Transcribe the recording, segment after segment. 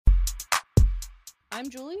I'm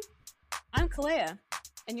Julie, I'm Kalea.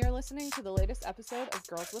 and you're listening to the latest episode of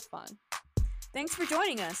Girls with Fun. Thanks for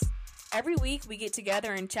joining us. Every week we get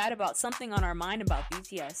together and chat about something on our mind about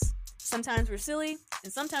BTS. Sometimes we're silly,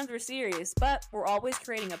 and sometimes we're serious, but we're always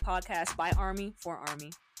creating a podcast by Army for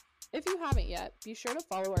Army. If you haven't yet, be sure to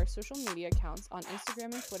follow our social media accounts on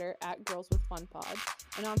Instagram and Twitter at Girls with Fun Pod,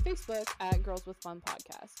 and on Facebook at Girls with Fun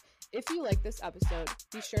Podcast. If you like this episode,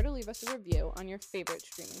 be sure to leave us a review on your favorite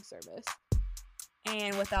streaming service.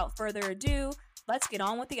 And without further ado, let's get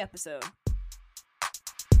on with the episode.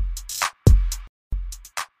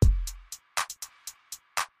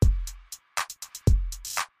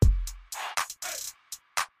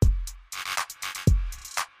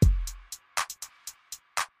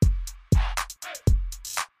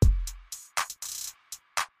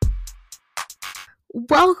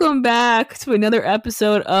 Welcome back to another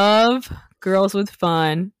episode of Girls with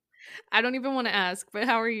Fun. I don't even want to ask, but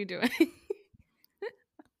how are you doing?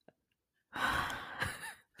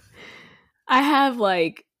 I have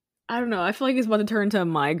I don't know, I feel like it's about to turn into a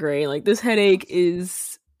migraine. Like, this headache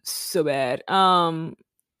is so bad. But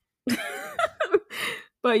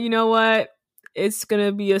you know what? It's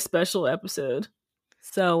gonna be a special episode.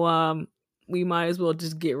 So we might as well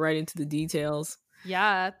just get right into the details.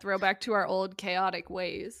 Yeah, throwback to our old chaotic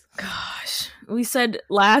ways. Gosh. We said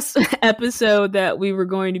last episode that we were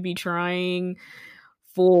going to be trying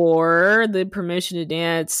for the Permission to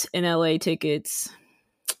Dance in LA tickets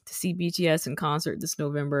to see BTS in concert this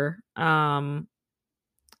November. And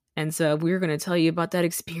so we're going to tell you about that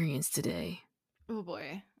experience today. Oh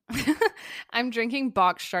boy. I'm drinking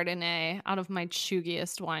box Chardonnay out of my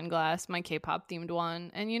chuggiest wine glass, my K-pop themed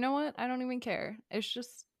one. And you know what? I don't even care. It's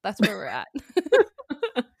just, that's where we're at.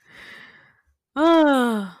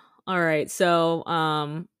 All right. So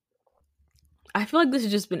I feel like this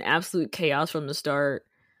has just been absolute chaos from the start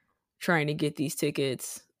trying to get these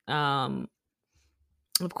tickets. Of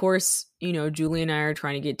course, you know, Julie and I are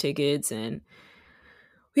trying to get tickets, and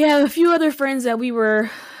we have a few other friends that we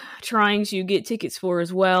were trying to get tickets for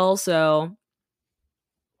as well. So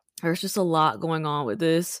there's just a lot going on with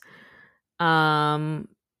this.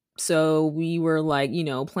 So we were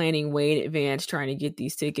planning way in advance, trying to get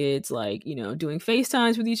these tickets, doing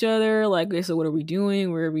FaceTimes with each other. Okay, so what are we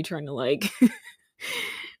doing? Where are we trying to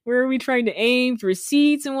where are we trying to aim for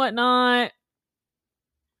seats and whatnot?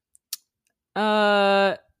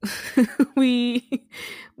 Did we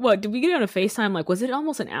get on a FaceTime? Was it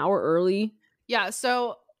almost an hour early? Yeah,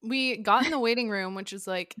 so we got in the waiting room, which is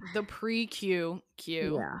the pre-queue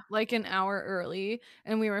an hour early,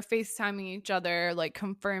 and we were FaceTiming each other,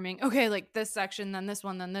 confirming, okay, this section, then this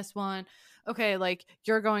one, then this one. Okay,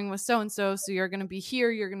 you're going with so-and-so, so you're going to be here,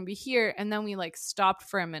 you're going to be here. And then we stopped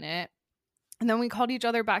for a minute, and then we called each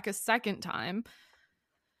other back a second time.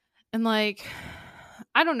 And I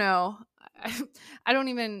don't know. I don't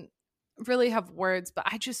even really have words, but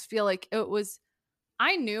I just feel like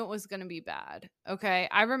I knew it was going to be bad. Okay.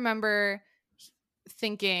 I remember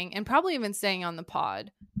thinking, and probably even saying on the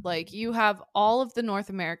pod, you have all of the North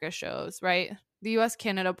America shows, right? The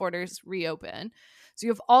US-Canada borders reopen. So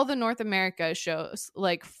you have all the North America shows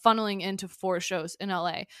funneling into 4 shows in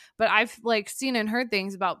LA. But I've seen and heard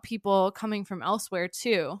things about people coming from elsewhere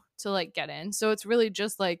too to get in. So it's really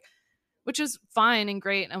just which is fine and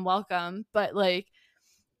great and welcome. But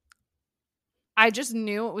I just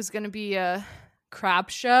knew it was going to be a crap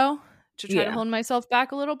show to try to hold myself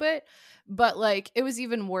back a little bit. But it was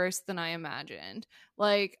even worse than I imagined.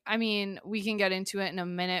 I mean, we can get into it in a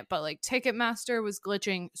minute, but Ticketmaster was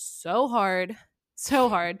glitching so hard.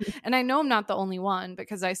 And I know I'm not the only one,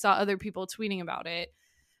 because I saw other people tweeting about it.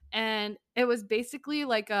 And it was basically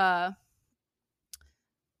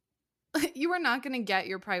you were not going to get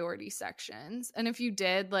your priority sections. And if you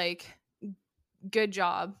did, good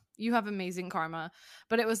job. You have amazing karma.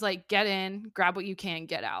 But it was get in, grab what you can,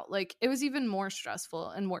 get out. It was even more stressful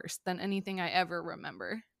and worse than anything I ever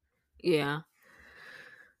remember. Yeah.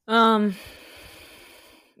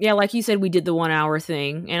 Yeah, like you said, we did the 1 hour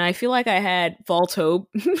thing, and I feel like I had false hope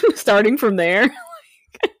starting from there.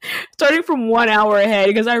 Starting from 1 hour ahead,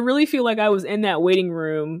 because I really feel like I was in that waiting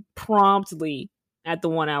room promptly at the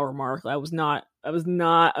 1 hour mark. I was not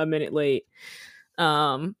a minute late.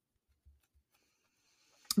 But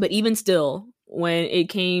even still, when it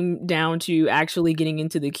came down to actually getting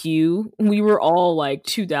into the queue, we were all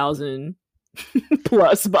 2,000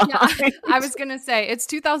 plus behind. Yeah, I was gonna say it's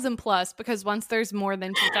 2,000 plus, because once there's more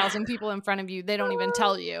than 2,000 people in front of you, they don't even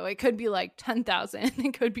tell you. It could be 10,000,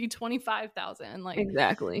 it could be 25,000.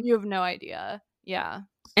 Exactly, you have no idea. Yeah.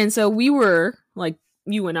 And so we were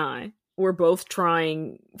you and I were both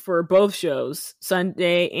trying for both shows,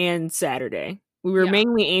 Sunday and Saturday. We were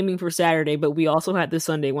mainly aiming for Saturday, but we also had the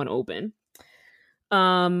Sunday one open.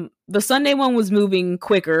 The Sunday one was moving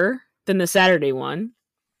quicker than the Saturday one.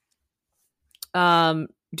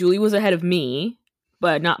 Julie was ahead of me,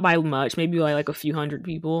 but not by much, maybe by like a few hundred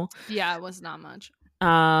people. Yeah, it was not much.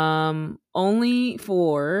 Only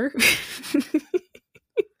for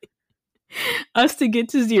us to get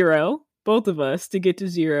to 0, both of us to get to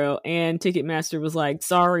 0, and Ticketmaster was like,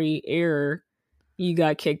 sorry, error, you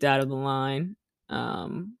got kicked out of the line.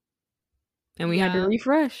 And we had to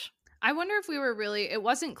refresh. I wonder if we were really, it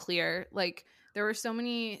wasn't clear. Like, there were so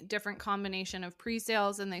many different combination of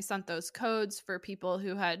pre-sales, and they sent those codes for people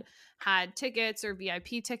who had tickets or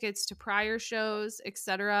VIP tickets to prior shows,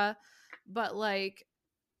 etc. But like,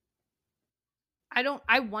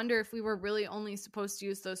 I wonder if we were really only supposed to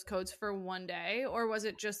use those codes for one day, or was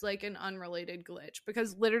it just like an unrelated glitch?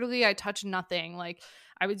 Because literally I touched nothing. Like,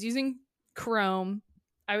 I was using Chrome.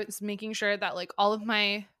 I was making sure that like all of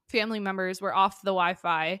my family members were off the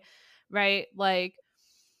Wi-Fi, right? Like,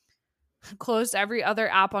 closed every other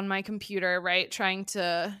app on my computer, right? Trying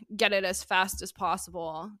to get it as fast as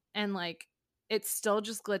possible. And like, it still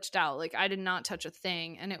just glitched out. Like, I did not touch a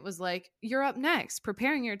thing. And it was like, you're up next,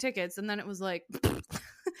 preparing your tickets. And then it was like,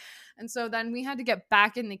 and so then we had to get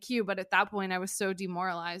back in the queue. But at that point, I was so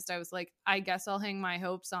demoralized. I was like, I guess I'll hang my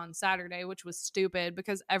hopes on Saturday, which was stupid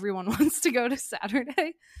because everyone wants to go to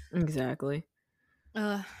Saturday. Exactly.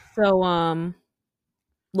 So,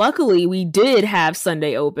 luckily we did have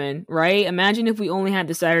Sunday open, right? Imagine if we only had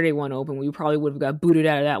the Saturday one open, we probably would have got booted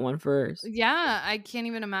out of that one first. Yeah, I can't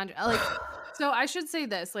even imagine. Like, so I should say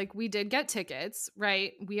this, like, we did get tickets,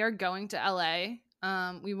 right? We are going to LA.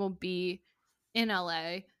 We will be in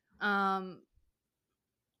LA. And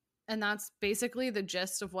that's basically the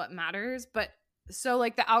gist of what matters. But so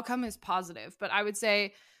like the outcome is positive, but I would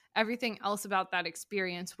say everything else about that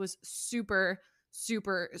experience was super,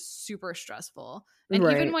 super, super stressful. And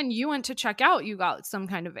even when you went to check out, you got some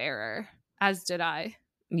kind of error, as did I.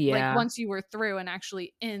 Yeah. Like, once you were through and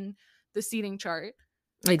actually in the seating chart.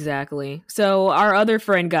 Exactly. So our other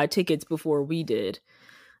friend got tickets before we did.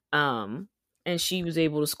 And she was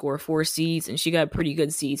able to score 4 seats, and she got pretty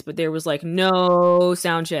good seats, but there was like no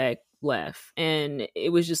sound check left. And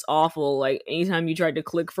it was just awful. Like, anytime you tried to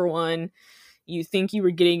click for one, you think you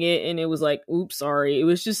were getting it, and it was like, oops, sorry. It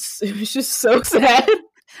was just so sad.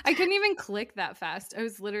 I couldn't even click that fast. I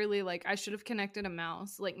was literally like, I should have connected a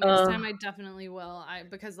mouse. Like, next time I definitely will.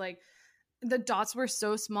 Because like the dots were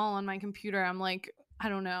so small on my computer. I'm like, I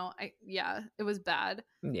don't know. It was bad.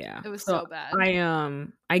 Yeah. It was so bad.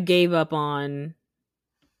 I gave up on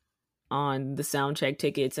the sound check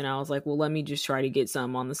tickets, and I was like, well, let me just try to get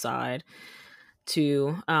some on the side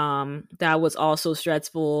too. That was also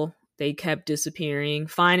stressful. They kept disappearing.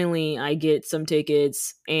 Finally, I get some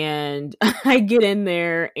tickets, and I get in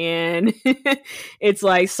there, and it's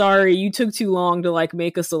like, sorry, you took too long to like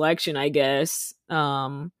make a selection, I guess.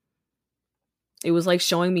 It was like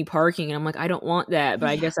showing me parking, and I'm like, I don't want that, but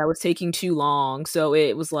I guess I was taking too long. So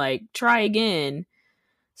it was like, try again.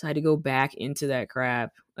 So I had to go back into that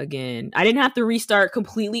crap again. I didn't have to restart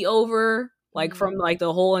completely over, like from like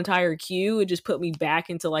the whole entire queue. It just put me back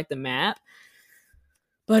into like the map.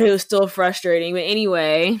 But it was still frustrating. But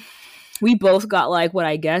anyway, we both got like what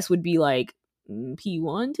I guess would be like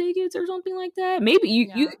P1 tickets or something like that. Maybe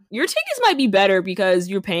your tickets might be better because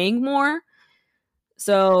you're paying more.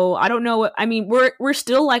 So I don't know what I mean. We're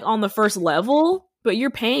still like on the first level, but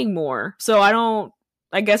you're paying more. So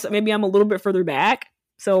I guess maybe I'm a little bit further back.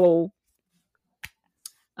 So,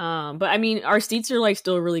 but I mean, our seats are like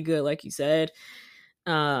still really good, like you said.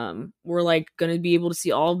 We're like gonna be able to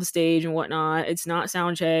see all of the stage and whatnot. It's not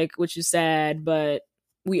sound check, which is sad, but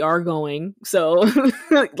we are going. So,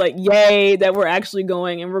 like, yay that we're actually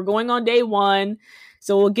going, and we're going on day 1.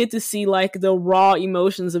 So we'll get to see like the raw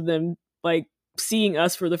emotions of them, like seeing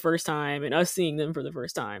us for the first time and us seeing them for the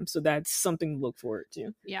first time. So that's something to look forward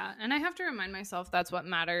to. Yeah, and I have to remind myself that's what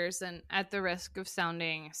matters. And at the risk of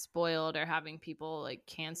sounding spoiled or having people like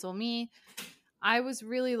cancel me, I was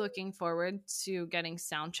really looking forward to getting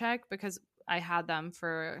soundcheck because I had them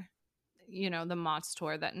for, the Mott's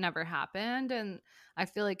tour that never happened. And I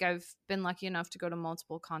feel like I've been lucky enough to go to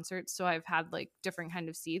multiple concerts. So I've had like different kind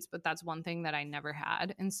of seats, but that's one thing that I never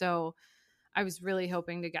had. And so I was really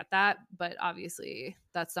hoping to get that, but obviously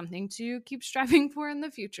that's something to keep striving for in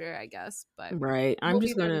the future, I guess. But right, I'm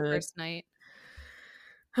just gonna first night.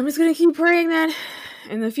 I'm just gonna keep praying that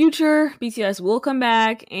in the future BTS will come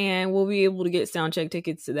back and we'll be able to get soundcheck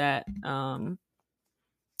tickets to that.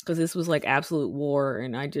 Because this was like absolute war,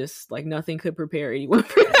 and I just like nothing could prepare anyone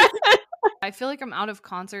for that. I feel like I'm out of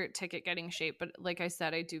concert ticket getting shape, but like I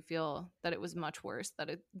said, I do feel that it was much worse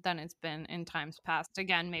than it's been in times past.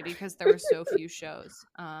 Again, maybe because there were so few shows,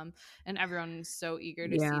 and everyone's so eager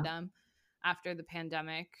to see them after the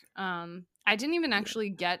pandemic. I didn't even actually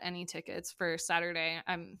get any tickets for Saturday.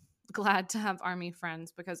 I'm glad to have Army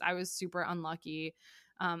friends because I was super unlucky.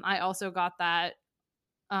 I also got that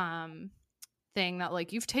thing that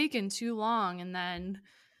like you've taken too long, and then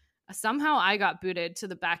somehow I got booted to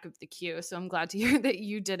the back of the queue. So I'm glad to hear that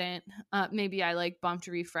you didn't. Maybe I like bumped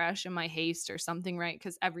refresh in my haste or something, right?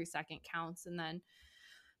 Because every second counts. And then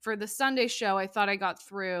for the Sunday show, I thought I got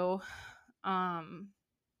through, and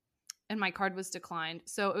my card was declined.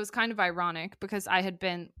 So it was kind of ironic because I had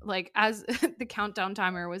been like, as the countdown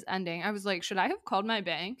timer was ending, I was like, should I have called my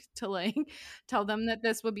bank to like tell them that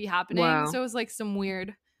this would be happening? Wow. So it was like some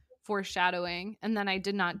weird foreshadowing, and then I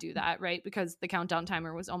did not do that, right? Because the countdown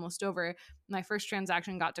timer was almost over. My first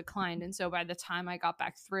transaction got declined, and so by the time I got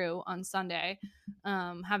back through on Sunday,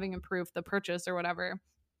 having approved the purchase or whatever,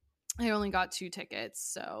 I only got 2 tickets.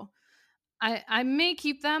 So I may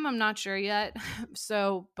keep them, I'm not sure yet.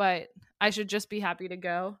 So, but I should just be happy to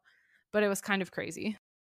go. But it was kind of crazy.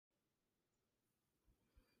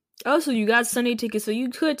 Oh, so you got Sunday tickets, so you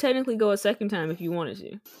could technically go a second time if you wanted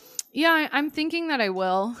to. Yeah, I'm thinking that I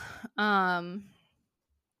will.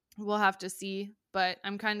 We'll have to see, but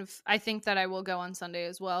I think that I will go on Sunday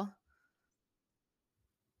as well.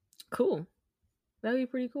 Cool. That'd be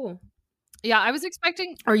pretty cool. Yeah, I was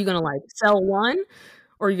expecting. Are you gonna like sell one,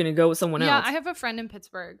 or are you gonna go with someone else? Yeah, I have a friend in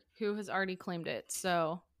Pittsburgh who has already claimed it,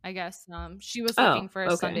 so I guess she was looking for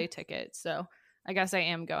a Sunday ticket, so I guess I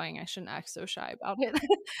am going. I shouldn't act so shy about it.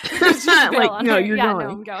 Like, no, you're going. No,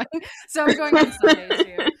 I'm going. So I'm going on Sunday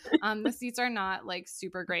too. The seats are not like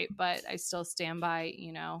super great, but I still stand by,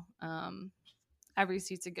 every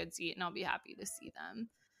seat's a good seat, and I'll be happy to see them.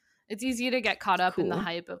 It's easy to get caught up in the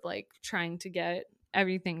hype of like trying to get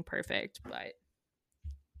everything perfect, but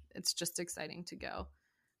it's just exciting to go,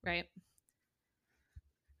 right?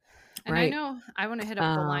 And right. I know I want to hit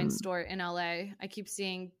up the Line store in LA. I keep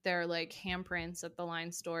seeing their like handprints at the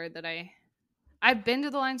Line store that I've been to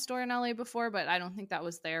the Line store in LA before, but I don't think that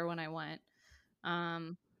was there when I went.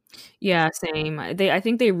 Yeah, same. I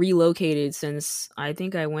think they relocated since I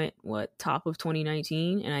think I went top of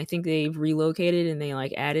 2019, and I think they've relocated and they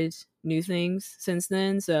like added new things since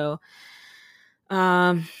then. So,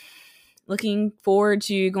 looking forward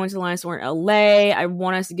to going to the Line store in LA. I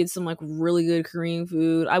want us to get some like really good Korean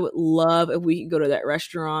food. I would love if we could go to that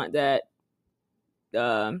restaurant that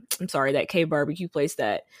that K barbecue place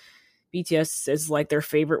that BTS is like their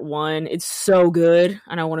favorite one. It's so good,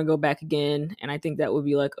 and I want to go back again. And I think that would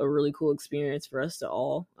be like a really cool experience for us to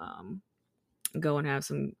all go and have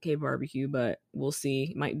some K barbecue. But we'll see.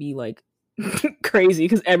 It might be like crazy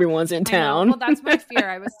because everyone's in town. Well, that's my fear.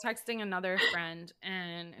 I was texting another friend,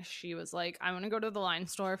 and she was like, I want to go to the Line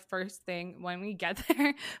store first thing when we get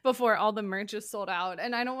there before all the merch is sold out.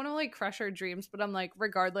 And I don't want to like crush her dreams, but I'm like,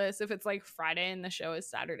 regardless if it's like Friday and the show is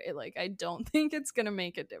Saturday, like I don't think it's gonna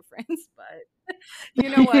make a difference. But you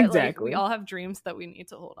know what? Exactly. Like, we all have dreams that we need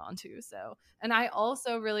to hold on to. So, and I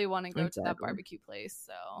also really want to go to that barbecue place.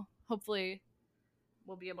 So hopefully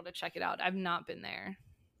we'll be able to check it out. I've not been there.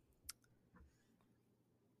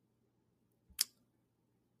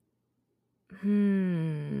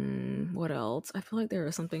 What else? I feel like there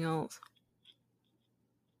was something else.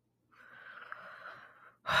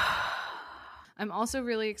 I'm also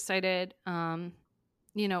really excited.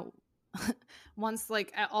 Once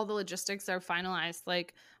like all the logistics are finalized,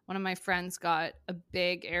 like one of my friends got a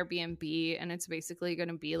big Airbnb, and it's basically going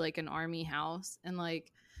to be like an army house. And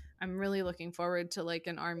like, I'm really looking forward to like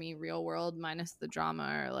an army real world minus the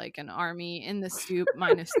drama, or like an army in the soup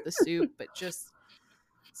minus the soup, but just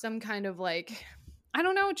some kind of like, I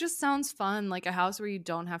don't know, it just sounds fun, like a house where you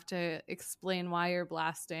don't have to explain why you're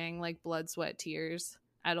blasting like Blood, Sweat, Tears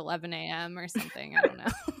at 11 a.m. or something. I don't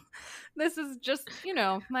know. This is just,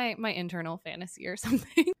 my internal fantasy or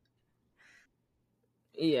something.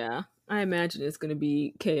 Yeah, I imagine it's going to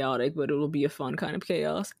be chaotic, but it'll be a fun kind of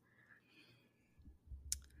chaos.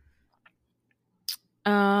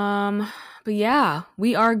 But yeah,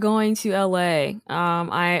 we are going to LA.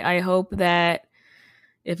 I hope that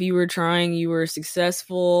if you were trying, you were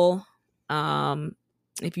successful.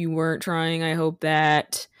 If you weren't trying, I hope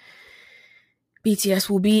that BTS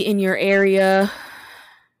will be in your area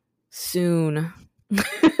soon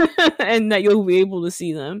and that you'll be able to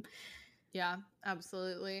see them. Yeah,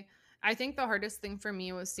 absolutely. I think the hardest thing for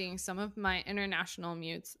me was seeing some of my international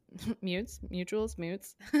mutuals.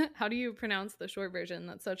 How do you pronounce the short version?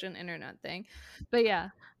 That's such an internet thing. But yeah.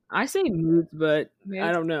 I say moods, but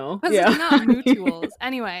I don't know. Because it's not mutuals.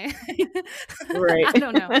 Anyway. Right. I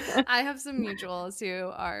don't know. I have some mutuals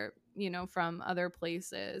who are, from other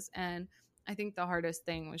places. And I think the hardest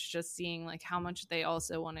thing was just seeing like how much they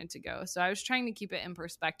also wanted to go. So I was trying to keep it in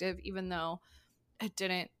perspective, even though it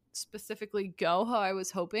didn't specifically go how I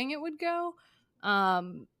was hoping it would go.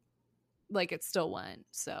 Like it still went.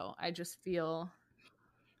 So I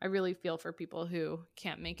really feel for people who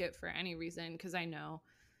can't make it for any reason, because I know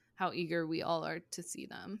how eager we all are to see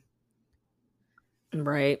them.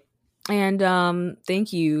 Right. And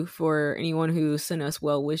thank you for anyone who sent us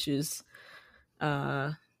well wishes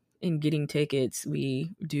in getting tickets.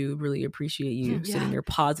 We do really appreciate you sending your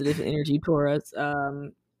positive energy toward us.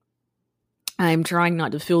 I'm trying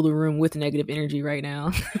not to fill the room with negative energy right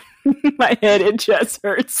now. My head and chest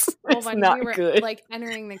hurts. Well, it's not we were good. Like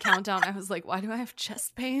entering the countdown, I was like, why do I have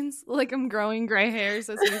chest pains? Like I'm growing gray hairs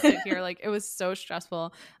as we sit here. Like it was so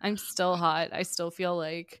stressful. I'm still hot. I still feel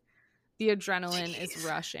like the adrenaline is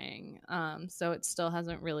rushing. So it still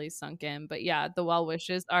hasn't really sunk in. But yeah, the well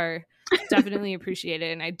wishes are definitely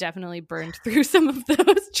appreciated. And I definitely burned through some of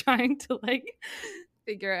those trying to like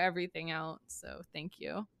figure everything out. So thank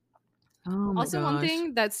you. Oh also, gosh. One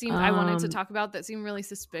thing that seemed I wanted to talk about that seemed really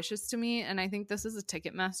suspicious to me, and I think this is a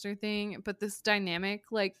Ticketmaster thing, but this dynamic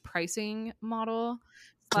like pricing model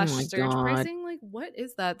 / surge pricing, like what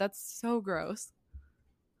is that? That's so gross.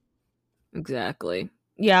 Exactly.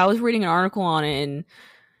 Yeah, I was reading an article on it, and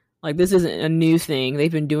like this isn't a new thing.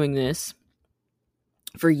 They've been doing this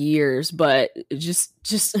for years, but just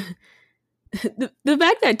the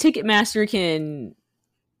fact that Ticketmaster can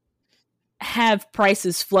have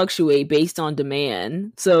prices fluctuate based on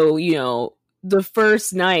demand. So, the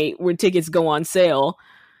first night when tickets go on sale,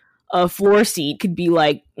 a floor seat could be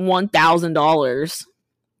like $1,000.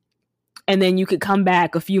 And then you could come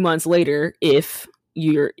back a few months later if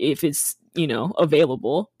it's,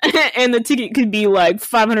 available. And the ticket could be like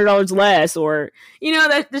 $500 less, or,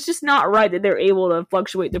 that's just not right that they're able to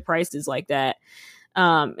fluctuate the prices like that.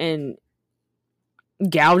 And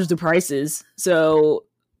gouge the prices. So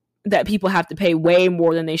that people have to pay way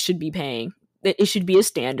more than they should be paying. It should be a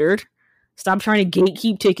standard. Stop trying to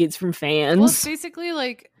gatekeep tickets from fans. Well, it's basically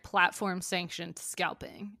like platform sanctioned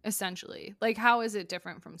scalping, essentially. Like, how is it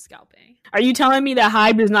different from scalping? Are you telling me that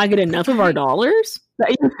Hybe does not get enough of our dollars?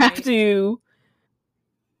 That you have to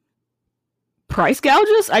price gouge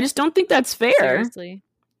us? I just don't think that's fair. Seriously.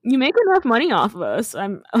 You make enough money off of us.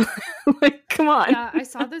 I'm like, come on. Yeah, I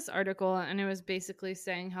saw this article and it was basically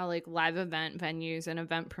saying how like live event venues and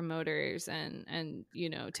event promoters and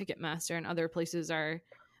Ticketmaster and other places are,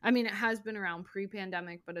 I mean, it has been around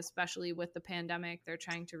pre-pandemic, but especially with the pandemic, they're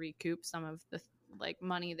trying to recoup some of the like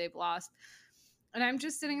money they've lost. And I'm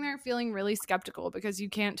just sitting there feeling really skeptical, because you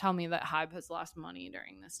can't tell me that Hybe has lost money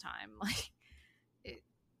during this time. Like,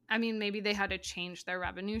 I mean, maybe they had to change their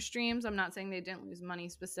revenue streams. I'm not saying they didn't lose money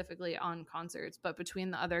specifically on concerts, but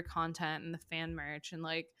between the other content and the fan merch and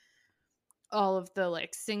like all of the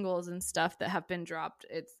like singles and stuff that have been dropped,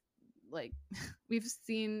 it's like we've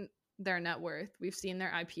seen their net worth. We've seen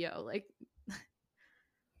their IPO. Like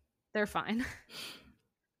they're fine.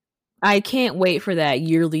 I can't wait for that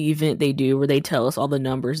yearly event they do where they tell us all the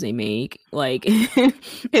numbers they make. Like in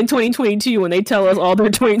 2022 when they tell us all their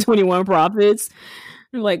 2021 profits.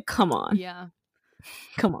 You're like, come on. Yeah.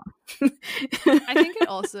 Come on. I think it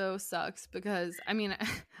also sucks because, I mean,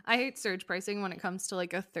 I hate surge pricing when it comes to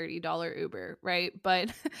like a $30 Uber, right?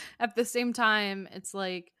 But at the same time, it's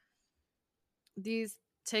like these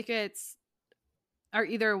tickets are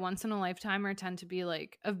either once in a lifetime or tend to be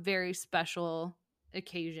like a very special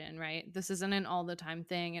occasion, right? This isn't an all the time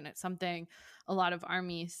thing, and it's something a lot of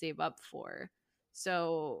armies save up for.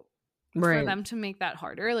 So for them to make that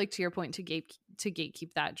harder, like to your point, to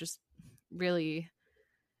gatekeep that, just really,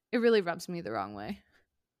 it really rubs me the wrong way.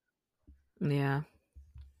 Yeah.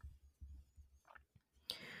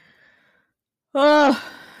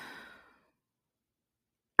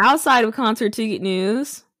 Outside of concert ticket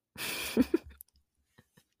news,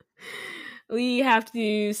 we have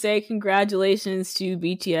to say congratulations to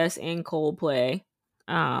BTS and Coldplay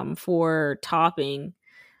for topping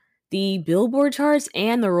the Billboard charts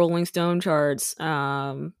and the Rolling Stone charts.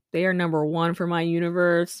 They are number 1 for My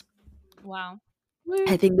Universe. Wow.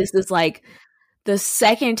 I think this is like the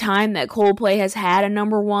second time that Coldplay has had a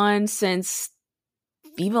number 1 since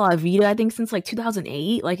Viva La Vida, I think since like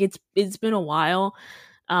 2008. Like it's been a while.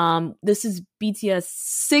 This is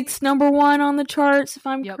BTS 6th number 1 on the charts, if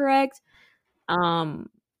I'm correct.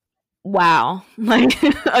 Wow. Like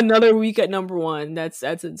another week at number 1. That's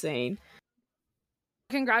insane.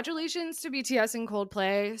 Congratulations to BTS and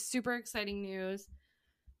Coldplay. Super exciting news.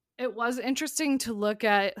 It was interesting to look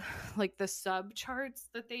at like the sub charts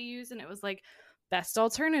that they use, and it was like best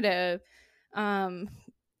alternative. And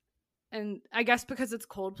I guess because it's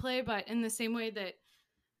Coldplay, but in the same way that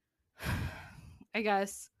I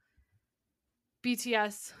guess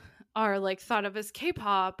BTS are like thought of as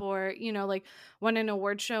K-pop, or like when an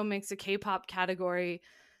award show makes a K-pop category,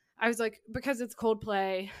 I was like, because it's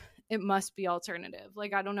Coldplay, it must be alternative.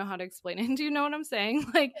 Like, I don't know how to explain it. Do you know what I'm saying?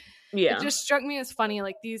 Like, Yeah. It just struck me as funny.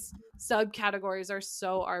 Like, these subcategories are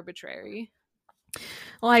so arbitrary.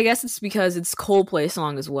 Well, I guess it's because it's Coldplay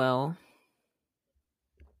song as well.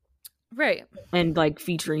 Right. And like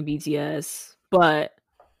featuring BTS. But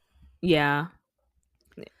yeah.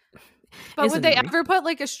 But would they ever put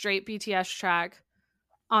like a straight BTS track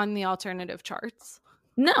on the alternative charts?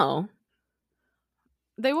 No.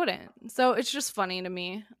 They wouldn't. So it's just funny to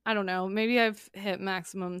me. I don't know. Maybe I've hit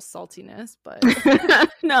maximum saltiness, but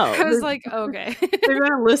no. I was like, okay. They're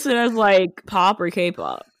gonna listen as like pop or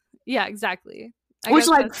K-pop. Yeah, exactly. Which,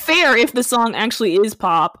 like, fair if the song actually is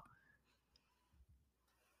pop.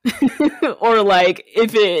 Or like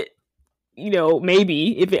if it,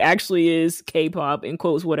 maybe if it actually is K-pop, in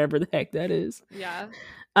quotes, whatever the heck that is. Yeah.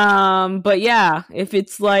 But yeah, if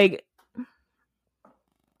it's like,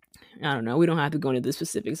 I don't know, we don't have to go into the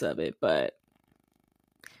specifics of it, but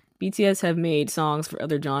BTS have made songs for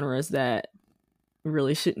other genres that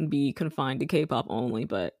really shouldn't be confined to K-pop only,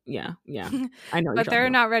 but yeah, I know. But they're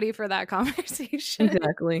not ready for that conversation.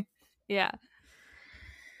 Exactly. Yeah.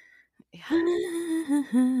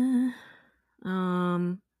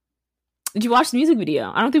 Did you watch the music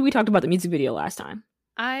video? I don't think we talked about the music video last time.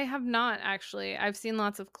 I have not, actually. I've seen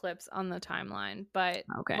lots of clips on the timeline, but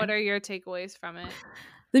What are your takeaways from it?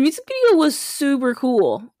 The music video was super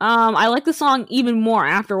cool. I like the song even more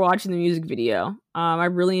after watching the music video. I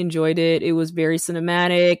really enjoyed it. It was very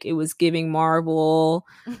cinematic. It was giving Marvel.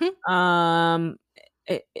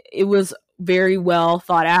 It was very well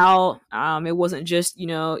thought out. It wasn't just,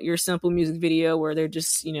 your simple music video where they're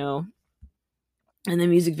just, in the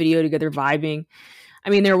music video together vibing. I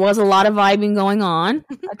mean, there was a lot of vibing going on.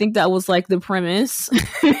 I think that was like the premise,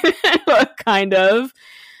 kind of.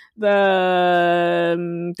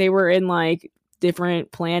 They were in like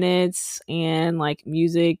different planets, and like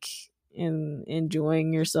music and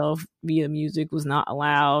enjoying yourself via music was not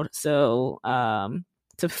allowed. So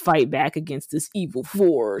to fight back against this evil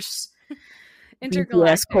force,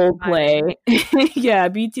 BTS Coldplay, yeah,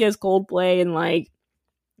 BTS Coldplay, and like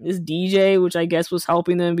this DJ, which I guess was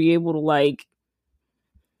helping them be able to like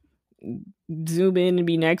zoom in and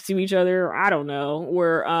be next to each other. I don't know.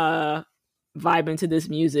 Were vibing to this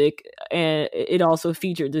music, and it also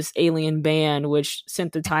featured this alien band, which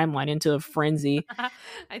sent the timeline into a frenzy.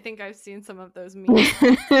 I think I've seen some of those memes.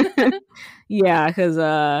 Yeah, because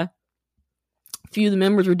a few of the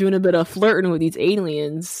members were doing a bit of flirting with these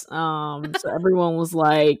aliens. So everyone was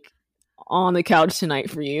like, on the couch tonight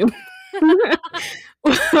for you.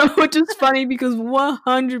 Which is funny because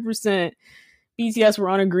 100% BTS were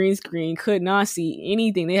on a green screen, could not see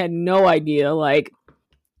anything. They had no idea. Like,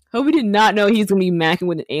 Hobie did not know he's gonna be macking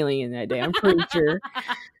with an alien that day. I'm pretty sure.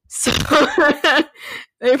 So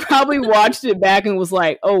they probably watched it back and was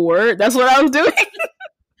like, "Oh, word, that's what I was doing."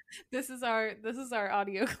 This is our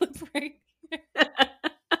audio clip right here.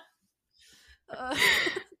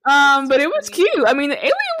 But it was cute. I mean, the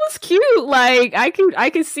alien was cute. Like, I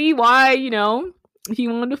could see why, if he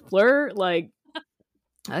wanted to flirt. Like,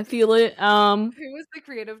 I feel it. Who was the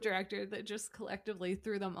creative director that just collectively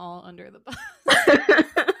threw them all under the bus?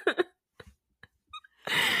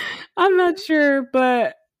 I'm not sure,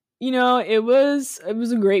 but it was a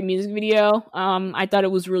great music video. I thought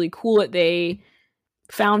it was really cool that they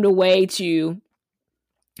found a way to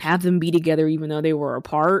have them be together even though they were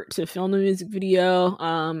apart to film the music video.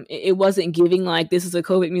 It wasn't giving like this is a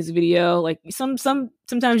COVID music video. Like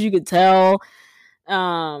sometimes you could tell.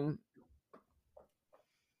 But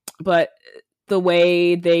the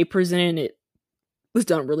way they presented it was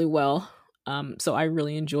done really well. So I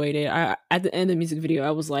really enjoyed it. At the end of the music video,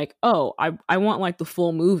 I was like, oh, I want like the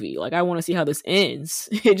full movie. Like, I want to see how this ends.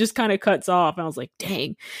 It just kind of cuts off. And I was like,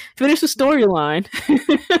 dang, finish the storyline.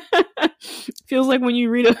 Feels like when you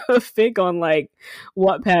read a fic on like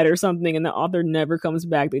Wattpad or something and the author never comes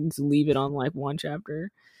back. They just leave it on like one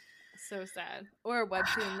chapter. So sad. Or a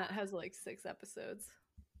webtoon that has like 6 episodes.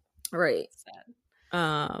 Right. Sad.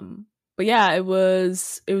 But yeah, it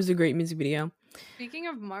was a great music video. Speaking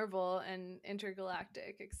of Marvel and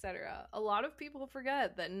Intergalactic, etc., a lot of people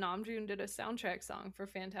forget that Namjoon did a soundtrack song for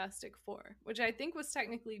Fantastic Four, which I think was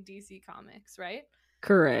technically DC Comics, right?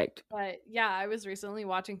 Correct. But yeah, I was recently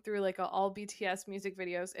watching through like all BTS music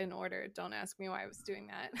videos in order. Don't ask me why I was doing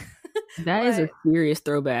that. That is a serious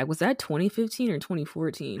throwback. Was that 2015 or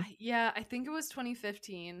 2014? Yeah, I think it was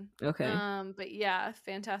 2015. Okay. But yeah,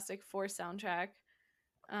 Fantastic Four soundtrack.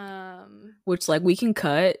 Which, like, we can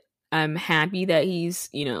cut. I'm happy that he's,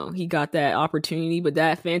 he got that opportunity, but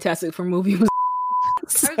that Fantastic Four movie was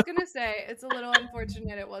I was gonna say it's a little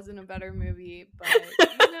unfortunate it wasn't a better movie, but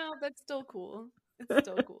that's still cool. It's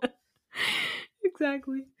still cool.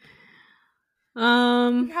 Exactly. He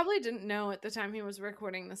probably didn't know at the time he was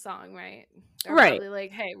recording the song, right? They're probably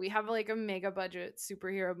like, hey, we have like a mega budget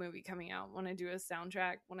superhero movie coming out. Want to do a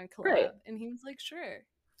soundtrack? Want to collab? Right. And he was like, sure.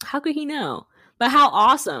 How could he know? But how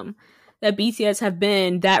awesome that BTS have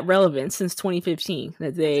been that relevant since 2015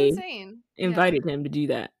 that they invited him to do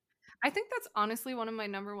that. I think that's honestly one of my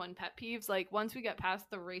number one pet peeves. Like, once we get past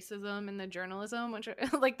the racism and the journalism, which are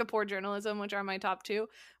like the poor journalism, which are my top two,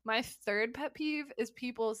 my third pet peeve is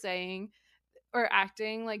people saying or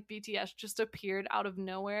acting like BTS just appeared out of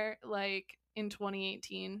nowhere, like in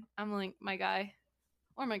 2018. I'm like, my guy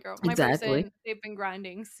or my girl, my person, they've been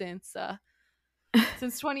grinding since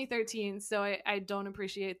 2013. So I don't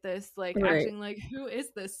appreciate this, like, acting like, who is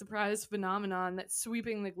this surprise phenomenon that's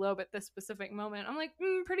sweeping the globe at this specific moment? I'm like,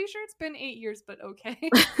 pretty sure it's been 8 years, but okay.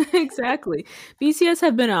 Exactly. BTS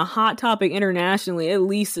have been a hot topic internationally at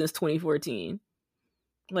least since 2014.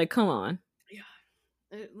 Like, come on.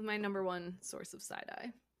 Yeah, my number one source of side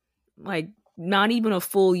eye. Like, not even a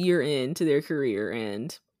full year into their career,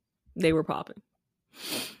 and they were popping.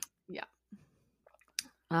 Yeah.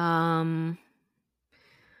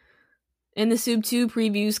 In the Soup 2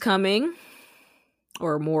 previews coming,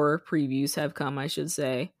 or more previews have come, I should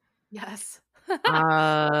say. Yes.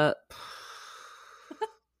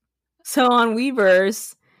 So on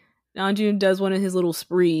Weverse, Namjoon does one of his little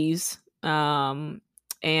sprees,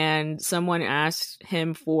 and someone asked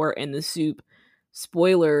him for In the Soup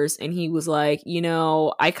spoilers, and he was like,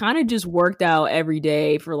 I kind of just worked out every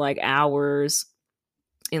day for like hours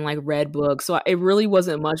and like read books, so it really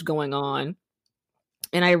wasn't much going on.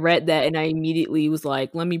 And I read that and I immediately was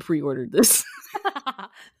like, let me pre-order this.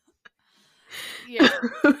 Yeah.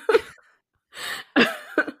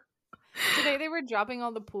 Today they were dropping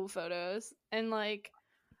all the pool photos, and like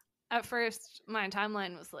at first my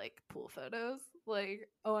timeline was like, pool photos? Like,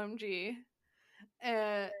 OMG.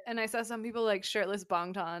 And I saw some people like shirtless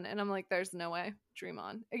Bangtan, and I'm like, there's no way. Dream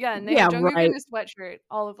on. Again, they had Jungkook in a sweatshirt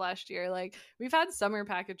all of last year. Like, we've had summer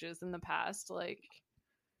packages in the past. Like,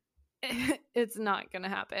 it's not gonna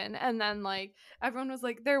happen. And then like everyone was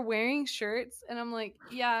like, they're wearing shirts, and I'm like,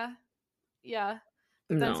 yeah.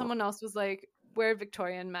 But then someone else was like, wear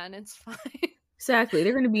Victorian men, it's fine. Exactly.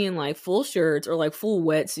 They're gonna be in like full shirts or like full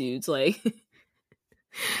wetsuits. Like,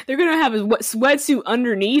 they're gonna have a sweatsuit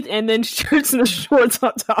underneath and then shirts and the shorts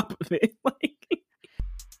on top of it. Like,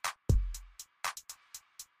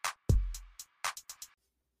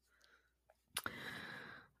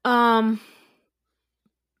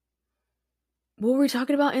 what were we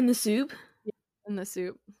talking about in the Soup? In the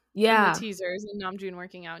Soup. Yeah. And the teasers and Namjoon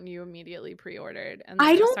working out, and you immediately pre-ordered. And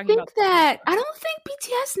I don't think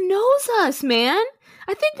BTS knows us, man.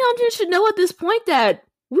 I think Namjoon should know at this point that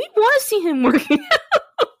we want to see him working out.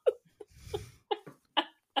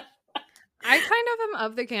 I kind of am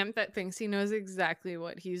of the camp that thinks he knows exactly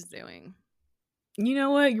what he's doing. You know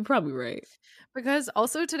what? You're probably right. Because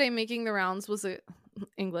also today making the rounds was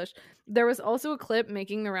English. There was also a clip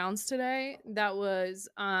making the rounds today that was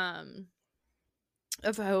of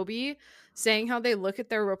Hobie saying how they look at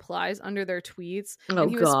their replies under their tweets. Oh, and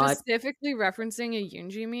he was specifically referencing a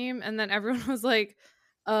Yoonji meme, and then everyone was like,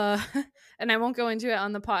 and I won't go into it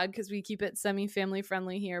on the pod because we keep it semi-family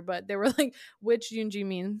friendly here, but they were like, which Yoonji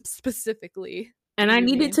meme specifically? And I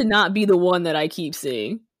need it to not be the one that I keep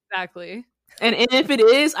seeing. Exactly. And if it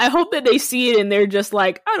is, I hope that they see it and they're just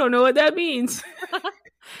like, I don't know what that means.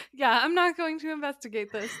 Yeah, I'm not going to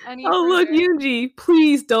investigate this any further. Look, Yoonji,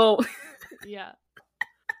 please don't. Yeah.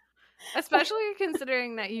 Especially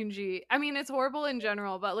considering that Yoonji, I mean, it's horrible in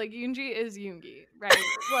general, but like Yoonji is Yoongi, right?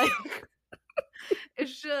 Like,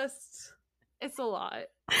 it's a lot.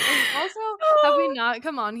 And also, have we not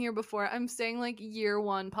come on here before? I'm saying like year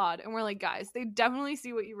one pod, and we're like, guys, they definitely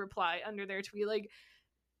see what you reply under their tweet. Like,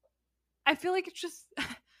 I feel like it's just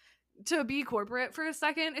to be corporate for a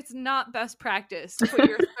second, it's not best practice to put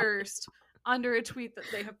your thirst under a tweet that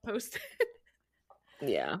they have posted.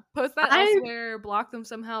 Yeah. Post that elsewhere, block them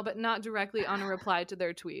somehow, but not directly on a reply to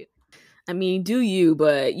their tweet. I mean, do you,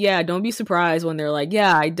 but yeah, don't be surprised when they're like,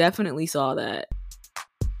 yeah, I definitely saw that.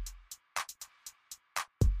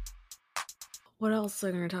 what else are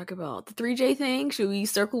we going to talk about? The 3J thing? Should we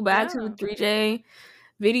circle back to the 3J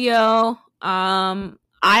video?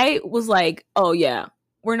 I was like, oh yeah,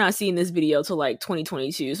 we're not seeing this video till like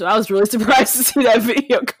 2022. So I was really surprised to see that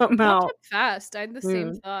video come out fast. I had the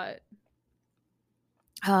same thought.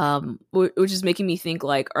 Which is making me think,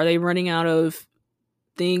 like, are they running out of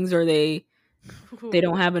things, or they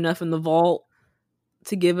don't have enough in the vault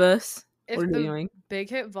to give us? If what are they doing? Big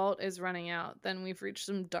Hit Vault is running out, then we've reached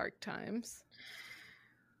some dark times.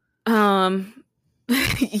 Yeah.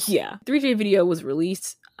 3J video was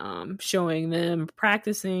released showing them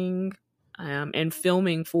practicing and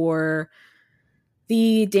filming for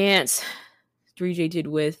the dance 3J did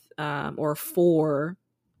with or for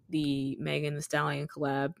the Megan Thee Stallion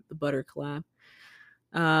collab, the Butter collab.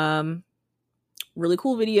 Really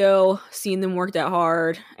cool video, seeing them work that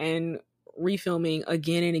hard and refilming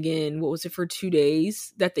again and again. What was it, for 2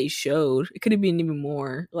 days that they showed? It could have been even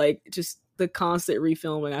more. Like, just the constant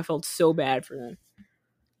refilming. I felt so bad for them.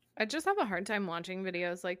 I just have a hard time watching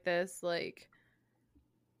videos like this. Like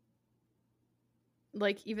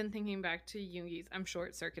even thinking back to Yoongi's, I'm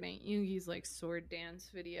short circuiting Yoongi's like sword dance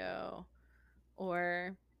video,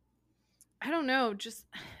 or I don't know, just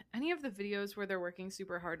any of the videos where they're working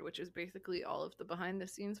super hard, which is basically all of the behind the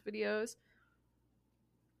scenes videos.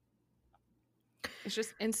 It's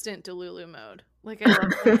just instant Delulu mode. Like, I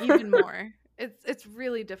love it even more. It's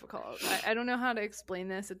really difficult. I don't know how to explain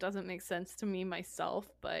this. It doesn't make sense to me myself,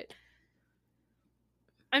 but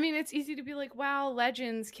I mean, it's easy to be like, wow,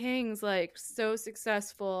 legends, kings, like, so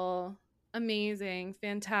successful, amazing,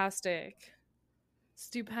 fantastic,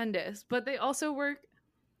 stupendous. But they also work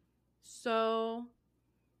so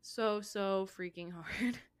freaking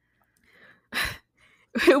hard.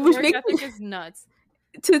 Which makes ethic is nuts.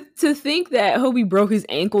 To think that Hobie broke his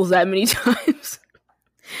ankles that many times.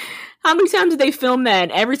 How many times did they film that?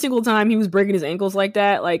 And every single time he was breaking his ankles like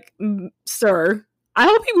that, like, sir, I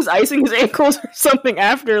hope he was icing his ankles or something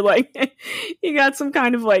after. Like, he got some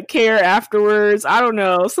kind of like care afterwards. I don't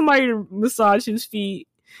know. Somebody to massage his feet.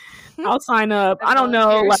 I'll sign up. I don't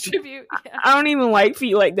know. Like, tribute. Yeah. I don't even like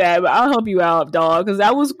feet like that, but I'll help you out, dog, because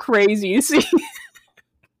that was crazy to see.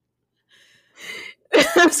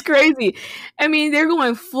 That's crazy. I mean, they're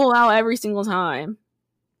going full out every single time.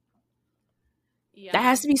 Yeah. That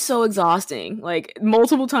has to be so exhausting. Like,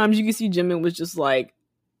 multiple times you can see Jimin was just like,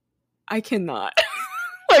 I cannot.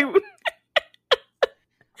 Like, I was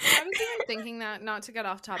even thinking that, not to get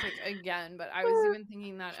off topic again, but I was even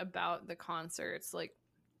thinking that about the concerts. Like,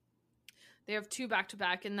 they have 2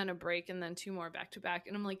 back-to-back and then a break and then 2 more back-to-back.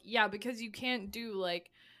 And I'm like, yeah, because you can't do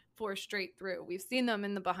like 4 straight through. We've seen them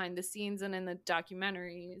in the behind the scenes and in the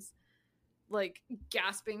documentaries, like,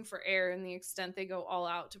 gasping for air in the extent they go all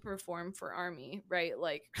out to perform for ARMY, right?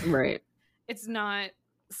 Like, right. It's not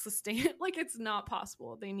sustainable. Like, it's not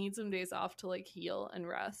possible. They need some days off to like heal and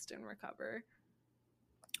rest and recover.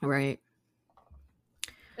 Right.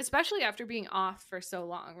 Especially after being off for so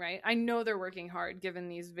long, right? I know they're working hard given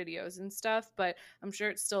these videos and stuff, but I'm sure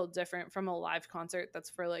it's still different from a live concert that's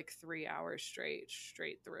for like 3 hours straight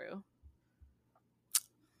through.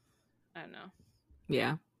 I don't know.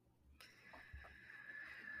 Yeah.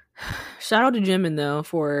 Shout out to Jimin, though,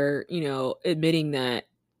 for, you know, admitting that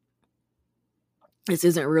this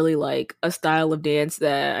isn't really like a style of dance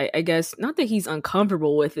that I guess, not that he's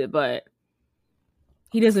uncomfortable with it, but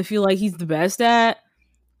he doesn't feel like he's the best at.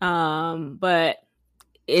 But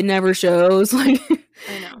it never shows. Like,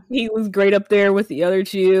 I know. He was great up there with the other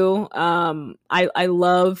two. I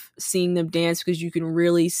love seeing them dance because you can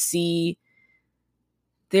really see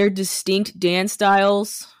their distinct dance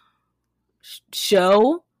styles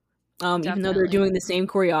show. Even though they're doing the same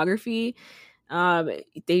choreography,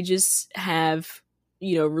 they just have,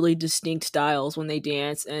 you know, really distinct styles when they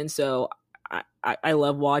dance, and so I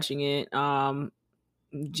love watching it.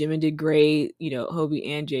 Jimin did great, you know, Hobie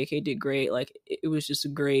and JK did great. Like, it was just a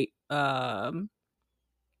great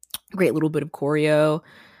little bit of choreo.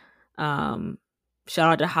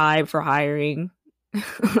 Shout out to Hybe for hiring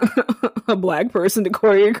a black person to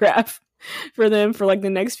choreograph for them for like the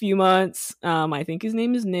next few months. I think his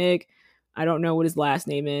name is Nick. I don't know what his last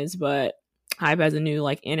name is, but Hybe has a new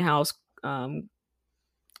like in-house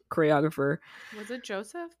choreographer. Was it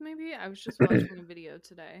Joseph? Maybe I was just watching a video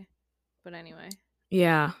today, but anyway.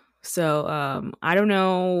 Yeah. So I don't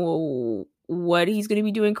know what he's going to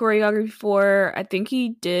be doing choreography for. I think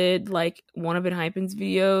he did like one of ENHYPEN's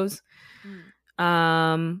videos.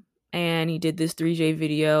 And he did this 3J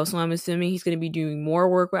video. So I'm assuming he's going to be doing more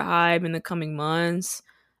work with Hybe in the coming months.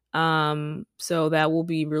 So that will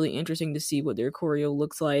be really interesting to see what their choreo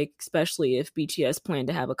looks like, especially if BTS plan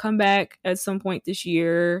to have a comeback at some point this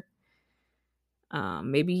year.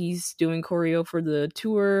 Maybe he's doing choreo for the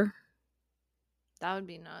tour. That would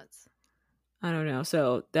be nuts. I don't know.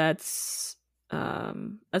 So that's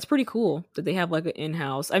pretty cool that they have like an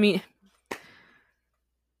in-house. I mean,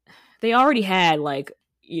 they already had like,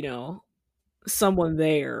 you know, someone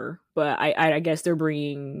there, but I guess they're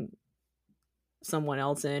bringing someone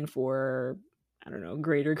else in for, I don't know,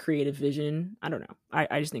 greater creative vision. I don't know.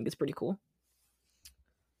 I just think it's pretty cool.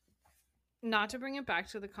 Not to bring it back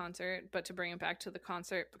to the concert, but to bring it back to the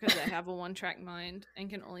concert because I have a one-track mind and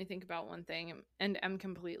can only think about one thing and am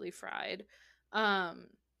completely fried. We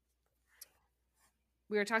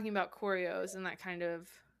were talking about choreos, and that kind of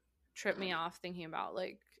tripped me off, thinking about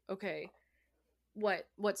like, okay, what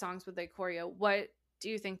songs would they choreo? What do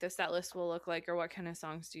you think the set list will look like, or what kind of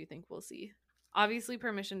songs do you think we'll see? Obviously,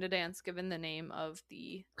 Permission to Dance, given the name of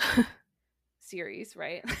the series,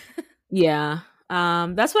 right? Yeah.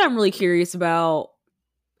 That's what I'm really curious about,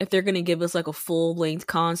 if they're going to give us like a full length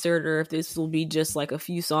concert or if this will be just like a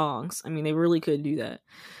few songs. I mean, they really could do that.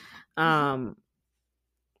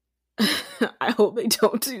 I hope they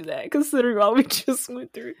don't do that, considering all we just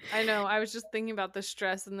went through. I know. I was just thinking about the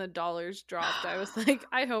stress and the dollars dropped. I was like,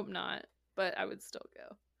 I hope not, but I would still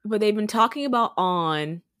go. But they've been talking about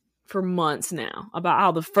On for months now, about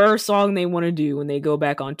how the first song they want to do when they go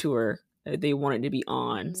back on tour, they want it to be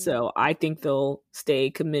On. Mm-hmm. So I think they'll stay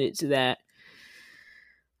committed to that.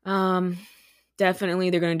 Definitely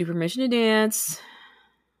they're going to do Permission to Dance.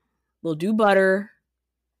 They'll do Butter,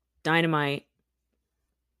 Dynamite.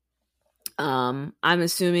 I'm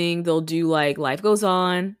assuming they'll do like Life Goes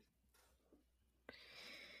On.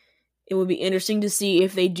 It would be interesting to see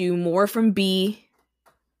if they do more from B.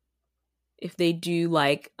 If they do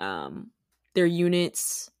like their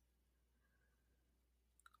units,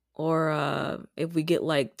 or if we get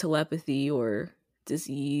like Telepathy or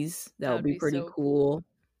Disease, that would be pretty so cool.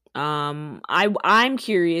 I'm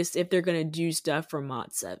curious if they're gonna do stuff from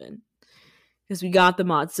Mod 7, because we got the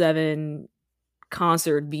Mod 7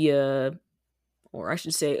 concert via, or I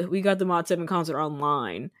should say, we got the Mod 7 concert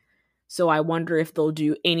online. So I wonder if they'll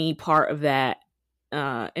do any part of that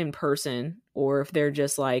in person, or if they're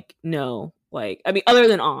just like, no, like, I mean, other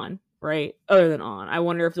than On, right? Other than On, I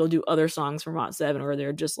wonder if they'll do other songs from Mod 7, or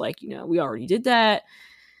they're just like, you know, we already did that.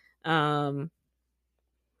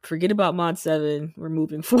 Forget about Mod 7. We're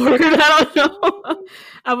moving forward. I don't know.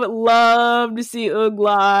 I would love to see UG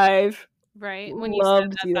live. Right. When you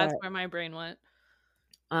said that, that's where my brain went.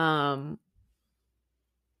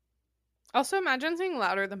 Also, imagine seeing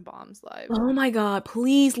Louder Than Bombs live. Oh my God.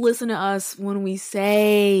 Please listen to us when we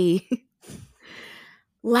say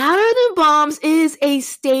Louder Than Bombs is a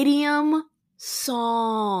stadium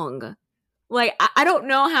song. Like, I don't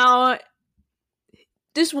know how,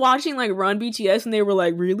 just watching like Run BTS and they were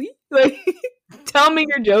like, really? Like, tell me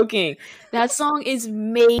you're joking. That song is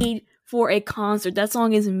made for a concert. That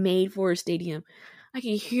song is made for a stadium. I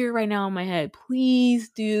can hear it right now in my head. Please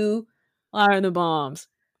do Louder Than Bombs.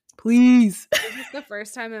 Please. This is the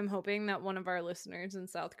first time I'm hoping that one of our listeners in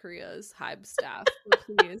South Korea is HYBE staff. So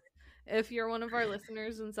please, if you're one of our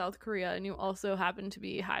listeners in South Korea and you also happen to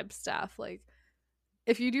be HYBE staff, like,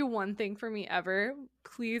 if you do one thing for me ever,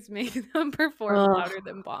 please make them perform Louder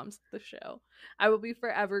Than Bombs, the show. I will be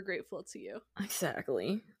forever grateful to you.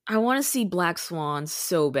 Exactly. I want to see Black Swan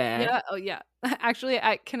so bad. Yeah. Oh, yeah. Actually,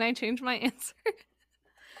 can I change my answer?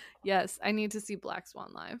 Yes, I need to see Black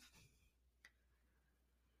Swan live.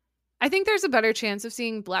 I think there's a better chance of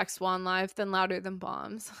seeing Black Swan live than Louder Than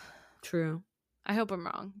Bombs. True. I hope I'm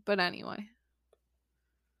wrong, but anyway.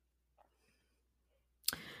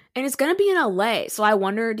 And it's going to be in LA, so I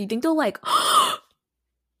wonder, do you think they'll like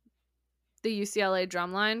the UCLA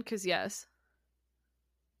drumline? Because yes.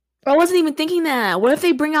 I wasn't even thinking that. What if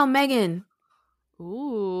they bring out Megan?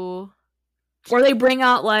 Ooh. Or they bring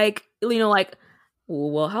out like, you know, like,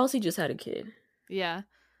 well, Halsey just had a kid. Yeah.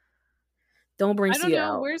 Don't bring Sia out. I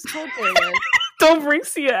don't know. Where's Coldplay? Don't bring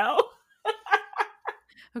Sia out.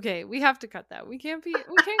 Okay, we have to cut that. We can't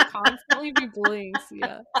constantly be bullying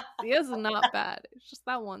Sia. Sia's not bad. It's just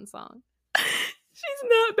that one song. She's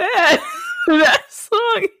not bad. That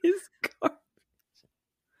song is garbage.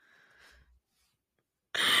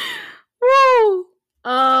 Woo!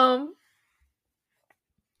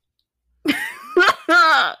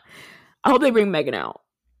 I hope they bring Megan out.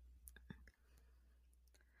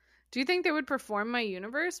 Do you think they would perform My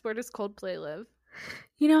Universe? Where does Coldplay live?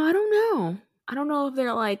 You know, I don't know. I don't know if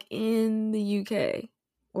they're like in the UK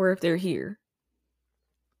or if they're here.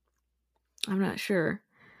 I'm not sure.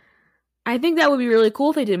 I think that would be really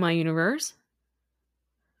cool if they did My Universe.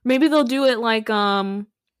 Maybe they'll do it like kind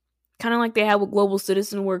of like they had with Global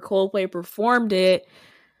Citizen, where Coldplay performed it,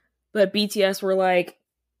 but BTS were like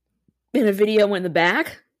in a video in the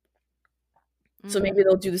back. So maybe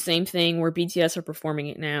they'll do the same thing where BTS are performing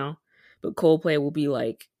it now, but Coldplay will be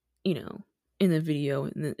like, you know, in the video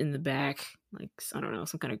in the back, like, I don't know,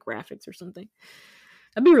 some kind of graphics or something.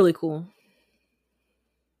 That'd be really cool.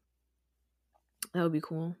 That would be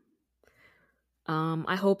cool.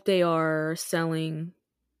 I hope they are selling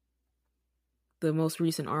the most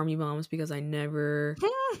recent Army bombs because I didn't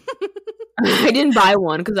buy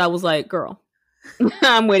one because I was like, girl,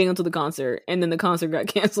 I'm waiting until the concert, and then the concert got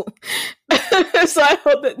canceled. So I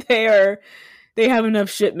hope that they have enough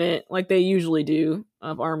shipment like they usually do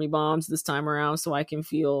of Army bombs this time around so I can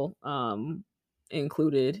feel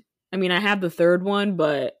included. I mean, I have the third one,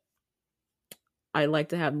 but I like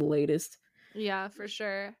to have the latest. Yeah, for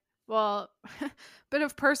sure. Well, bit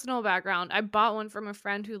of personal background. I bought one from a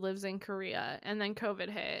friend who lives in Korea, and then COVID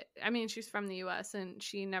hit. I mean, she's from the US and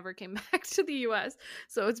she never came back to the US.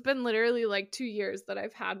 So it's been literally like 2 years that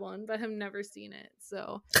I've had one, but have never seen it.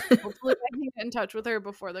 So hopefully I can get in touch with her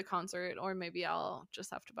before the concert, or maybe I'll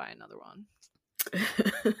just have to buy another one.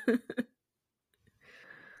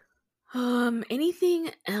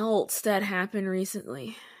 Anything else that happened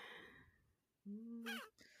recently?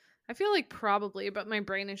 I feel like probably, but my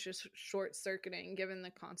brain is just short-circuiting given the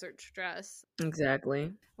concert stress.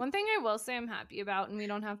 Exactly. One thing I will say I'm happy about, and we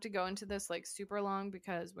don't have to go into this like super long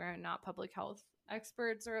because we're not public health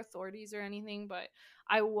experts or authorities or anything, but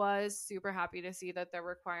I was super happy to see that they're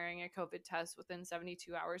requiring a COVID test within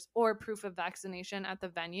 72 hours or proof of vaccination at the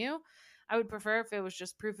venue. I would prefer if it was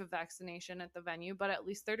just proof of vaccination at the venue, but at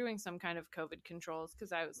least they're doing some kind of COVID controls,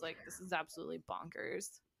 because I was like, this is absolutely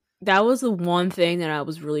bonkers. That was the one thing that I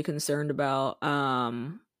was really concerned about.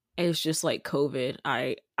 It's just like COVID.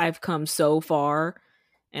 I've come so far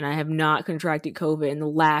and I have not contracted COVID, and the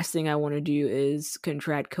last thing I want to do is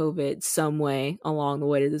contract COVID some way along the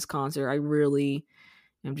way to this concert. I'm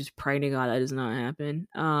just praying to God that does not happen.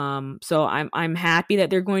 So I'm happy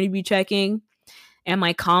that they're going to be checking. Am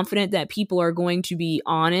I confident that people are going to be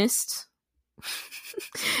honest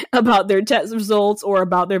about their test results or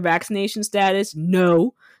about their vaccination status?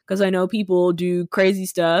 No, because I know people do crazy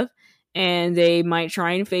stuff and they might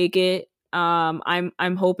try and fake it.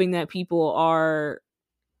 I'm hoping that people are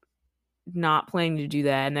not planning to do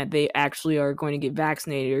that and that they actually are going to get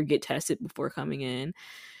vaccinated or get tested before coming in,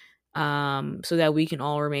 so that we can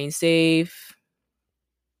all remain safe.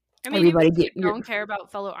 I mean, everybody don't care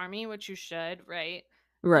about fellow Army, which you should, right?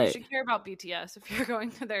 Right. You should care about BTS if you're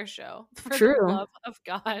going to their show. For True. the love of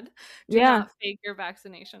God, do not fake your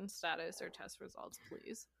vaccination status or test results,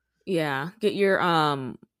 please. Yeah, get your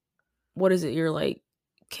what is it? Your like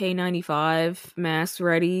K95 masks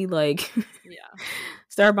ready. Like, yeah,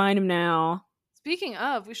 start buying them now. Speaking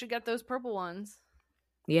of, we should get those purple ones.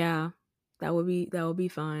 Yeah, that would be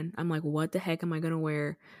fun. I'm like, what the heck am I gonna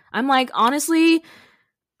wear? I'm like, honestly,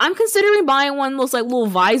 I'm considering buying one of those like little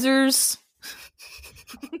visors.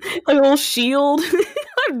 Like a little shield.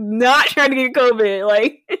 I'm not trying to get COVID.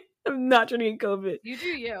 Like, I'm not trying to get COVID. You do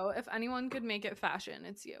you. If anyone could make it fashion,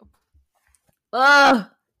 it's you. Ugh.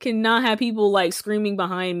 Cannot have people like screaming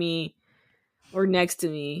behind me or next to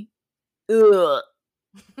me. Ugh.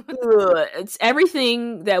 Ugh. It's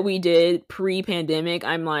everything that we did pre-pandemic.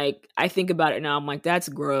 I'm like, I think about it now. I'm like, that's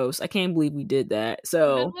gross. I can't believe we did that.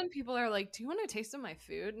 So even when people are like, do you want a taste of my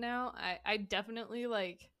food now? I definitely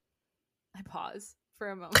like, I pause for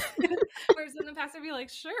a moment. Whereas in the past I'd be like,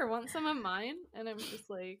 sure, want some of mine? And I'm just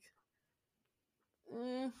like,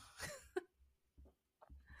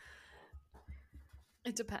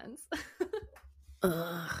 it depends.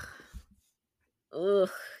 Ugh.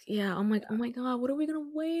 Yeah, I'm like, oh my God, what are we gonna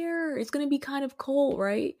wear? It's gonna be kind of cold,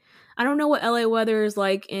 right? I don't know what LA weather is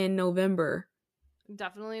like in November.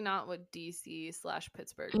 Definitely not what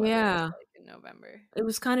DC/Pittsburgh weather is like in November. It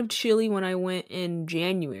was kind of chilly when I went in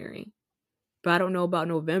January, but I don't know about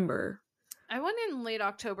November. I went in late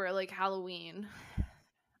October, like Halloween,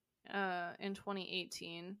 in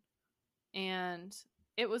 2018, and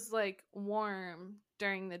it was like warm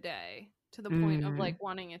during the day to the point of like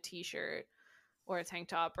wanting a t-shirt or a tank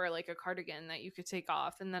top or like a cardigan that you could take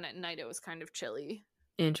off, and then at night it was kind of chilly.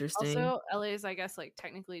 Interesting. Also, LA is, I guess, like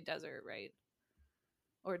technically desert, right?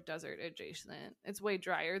 Or desert adjacent. It's way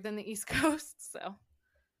drier than the East Coast, so.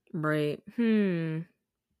 Right.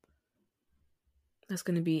 That's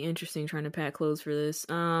gonna be interesting trying to pack clothes for this.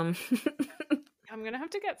 I'm gonna have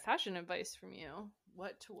to get fashion advice from you.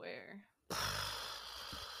 What to wear?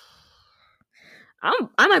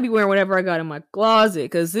 I might be wearing whatever I got in my closet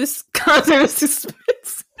because this concert is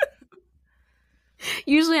expensive.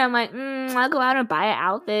 Usually I'm like, I'll go out and buy an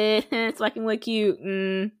outfit so I can look cute.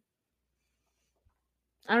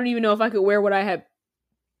 I don't even know if I could wear what I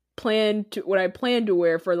planned to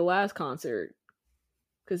wear for the last concert,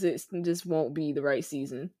 because it just won't be the right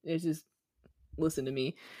season. It's just, listen to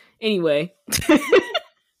me. Anyway.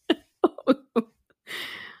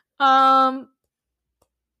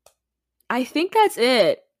 I think that's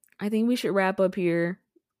it. I think we should wrap up here.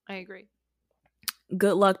 I agree.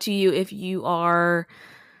 Good luck to you if you are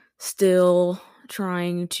still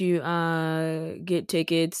trying to get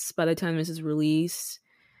tickets by the time this is released.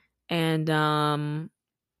 And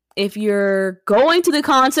if you're going to the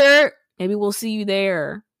concert, maybe we'll see you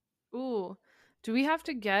there. Ooh. Do we have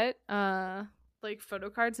to get like photo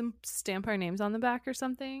cards and stamp our names on the back or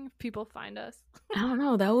something if people find us? I don't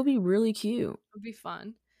know. That would be really cute. It would be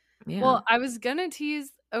fun. Yeah. Well, I was gonna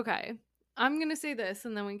tease. Okay, I'm gonna say this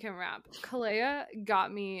and then we can wrap. Kalea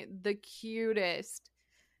got me the cutest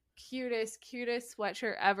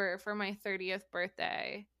sweatshirt ever for my 30th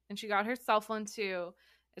birthday, and she got herself one too.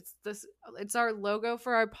 It's our logo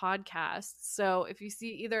for our podcast. So if you see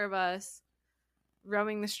either of us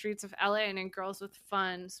roaming the streets of LA in a Girls with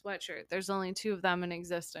Fun sweatshirt, there's only 2 of them in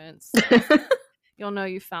existence. You'll know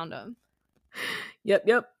you found them. Yep.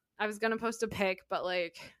 I was gonna post a pic, but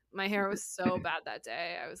like my hair was so bad that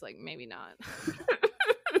day, I was like, maybe not.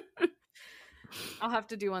 I'll have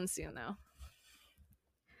to do one soon though.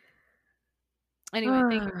 Anyway,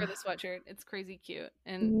 thank you for the sweatshirt. It's crazy cute.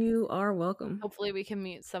 And you are welcome. Hopefully we can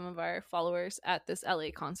meet some of our followers at this LA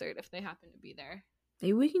concert if they happen to be there.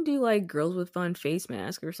 Maybe we can do like Girls with Fun face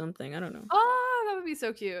mask or something. I don't know. Oh, that would be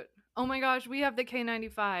so cute. Oh my gosh, we have the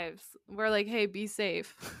K95s. We're like, hey, be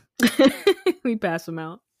safe. We pass them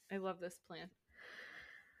out. I love this plan.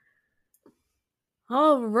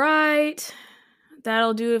 All right.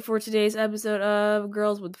 That'll do it for today's episode of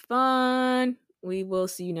Girls with Fun. We will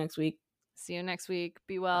see you next week. See you next week.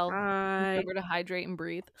 Be well. Bye. Remember to hydrate and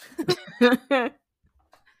breathe. Bye.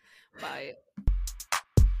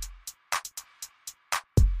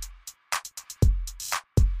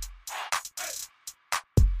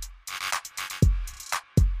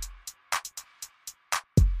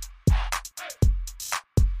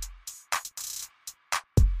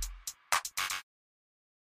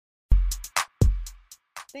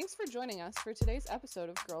 Thanks for joining us for today's episode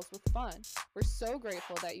of Girls with Fun. We're so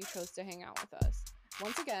grateful that you chose to hang out with us.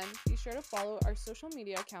 Once again, be sure to follow our social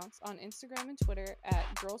media accounts on Instagram and Twitter at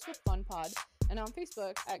Girls with Fun Pod and on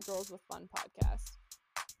Facebook at Girls with Fun Podcast.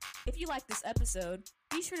 If you like this episode,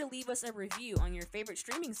 be sure to leave us a review on your favorite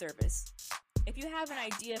streaming service. If you have an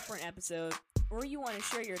idea for an episode, or you want to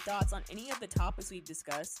share your thoughts on any of the topics we've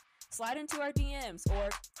discussed, slide into our DMs or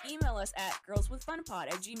email us at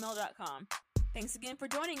girlswithfunpod@gmail.com. Thanks again for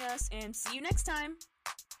joining us, and see you next time!